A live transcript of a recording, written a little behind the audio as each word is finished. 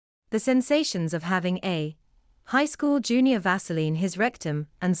The sensations of having a high school junior Vaseline his rectum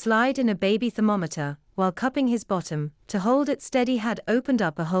and slide in a baby thermometer while cupping his bottom to hold it steady had opened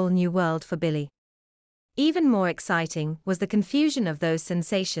up a whole new world for Billy. Even more exciting was the confusion of those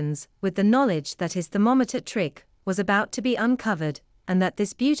sensations with the knowledge that his thermometer trick was about to be uncovered and that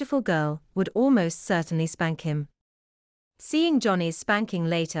this beautiful girl would almost certainly spank him. Seeing Johnny's spanking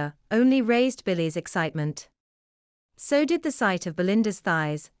later only raised Billy's excitement. So did the sight of Belinda's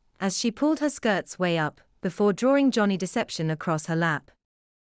thighs, as she pulled her skirts way up, before drawing Johnny Deception across her lap.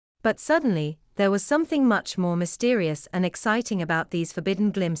 But suddenly, there was something much more mysterious and exciting about these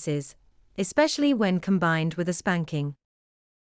forbidden glimpses, especially when combined with a spanking.